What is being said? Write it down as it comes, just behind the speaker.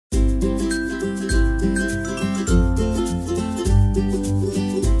Hey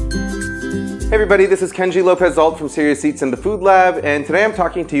everybody, this is Kenji López-Alt from Serious Eats and the Food Lab, and today I'm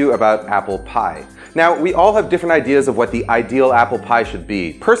talking to you about apple pie. Now, we all have different ideas of what the ideal apple pie should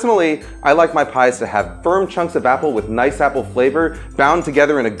be. Personally, I like my pies to have firm chunks of apple with nice apple flavor, bound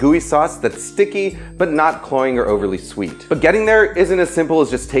together in a gooey sauce that's sticky, but not cloying or overly sweet. But getting there isn't as simple as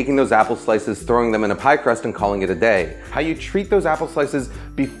just taking those apple slices, throwing them in a pie crust, and calling it a day. How you treat those apple slices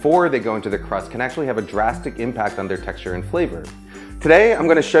before they go into the crust can actually have a drastic impact on their texture and flavor. Today, I'm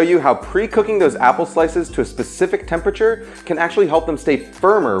going to show you how pre-cooking those apple slices to a specific temperature can actually help them stay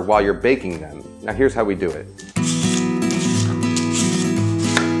firmer while you're baking them. Now here's how we do it.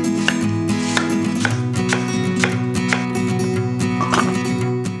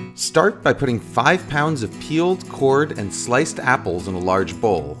 Start by putting 5 pounds of peeled, cored, and sliced apples in a large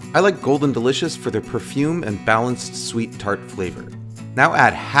bowl. I like Golden Delicious for their perfume and balanced sweet tart flavor. Now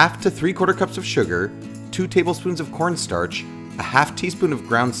add half to 3/4 cups of sugar, 2 tablespoons of cornstarch, a half teaspoon of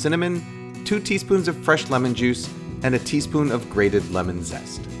ground cinnamon, 2 teaspoons of fresh lemon juice, and a teaspoon of grated lemon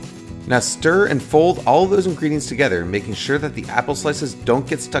zest. Now stir and fold all of those ingredients together, making sure that the apple slices don't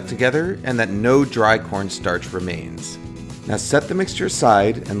get stuck together and that no dry cornstarch remains. Now set the mixture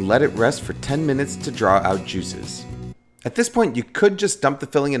aside and let it rest for 10 minutes to draw out juices. At this point, you could just dump the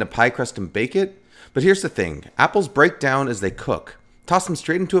filling in a pie crust and bake it, but here's the thing, apples break down as they cook. Toss them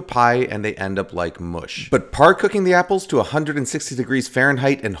straight into a pie and they end up like mush. But par cooking the apples to 160 degrees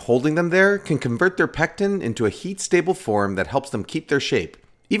Fahrenheit and holding them there can convert their pectin into a heat-stable form that helps them keep their shape,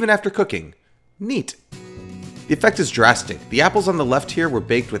 even after cooking. Neat. The effect is drastic. The apples on the left here were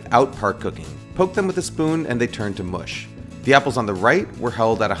baked without par cooking. Poke them with a spoon and they turn to mush. The apples on the right were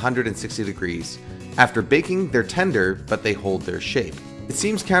held at 160 degrees. After baking, they're tender, but they hold their shape. It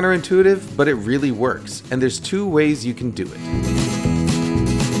seems counterintuitive, but it really works, and there's 2 ways you can do it.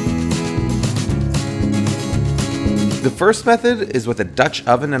 The first method is with a Dutch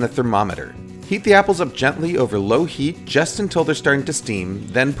oven and a thermometer. Heat the apples up gently over low heat just until they're starting to steam,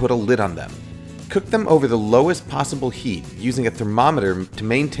 then put a lid on them. Cook them over the lowest possible heat, using a thermometer to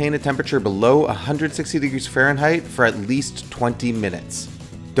maintain a temperature below 160 degrees Fahrenheit for at least 20 minutes.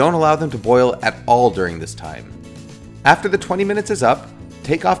 Don't allow them to boil at all during this time. After the 20 minutes is up,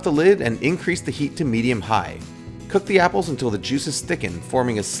 take off the lid and increase the heat to medium-high. Cook the apples until the juices thicken,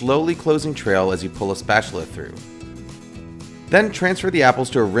 forming a slowly closing trail as you pull a spatula through. Then transfer the apples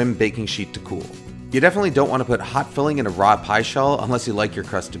to a rim baking sheet to cool. You definitely don't want to put hot filling in a raw pie shell unless you like your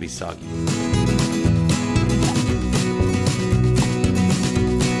crust to be soggy.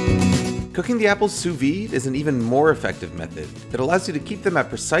 Cooking the apples sous vide is an even more effective method. It allows you to keep them at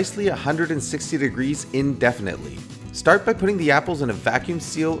precisely 160 degrees indefinitely. Start by putting the apples in a vacuum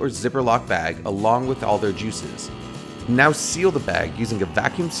seal or zipper lock bag along with all their juices. Now seal the bag using a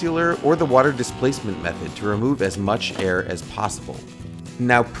vacuum sealer or the water displacement method to remove as much air as possible.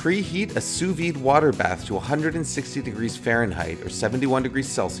 Now preheat a sous vide water bath to 160 degrees Fahrenheit or 71 degrees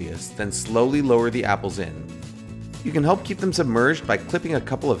Celsius, then slowly lower the apples in. You can help keep them submerged by clipping a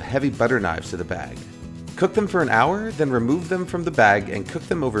couple of heavy butter knives to the bag. Cook them for an hour, then remove them from the bag and cook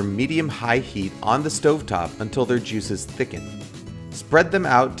them over medium-high heat on the stovetop until their juices thicken. Spread them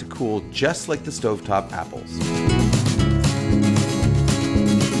out to cool just like the stovetop apples.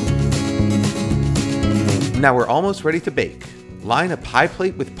 Now we're almost ready to bake. Line a pie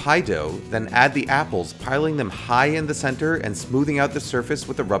plate with pie dough, then add the apples, piling them high in the center and smoothing out the surface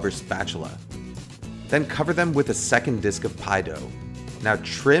with a rubber spatula. Then cover them with a second disc of pie dough. Now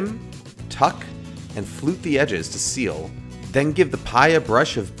trim, tuck, and flute the edges to seal. Then give the pie a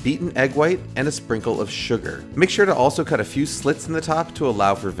brush of beaten egg white and a sprinkle of sugar. Make sure to also cut a few slits in the top to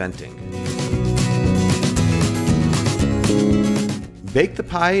allow for venting. Bake the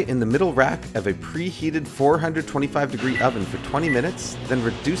pie in the middle rack of a preheated 425 degree oven for 20 minutes, then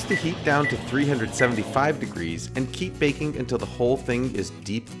reduce the heat down to 375 degrees and keep baking until the whole thing is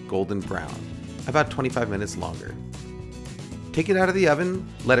deep golden brown, about 25 minutes longer. Take it out of the oven,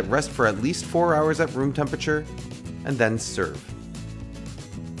 let it rest for at least 4 hours at room temperature, and then serve.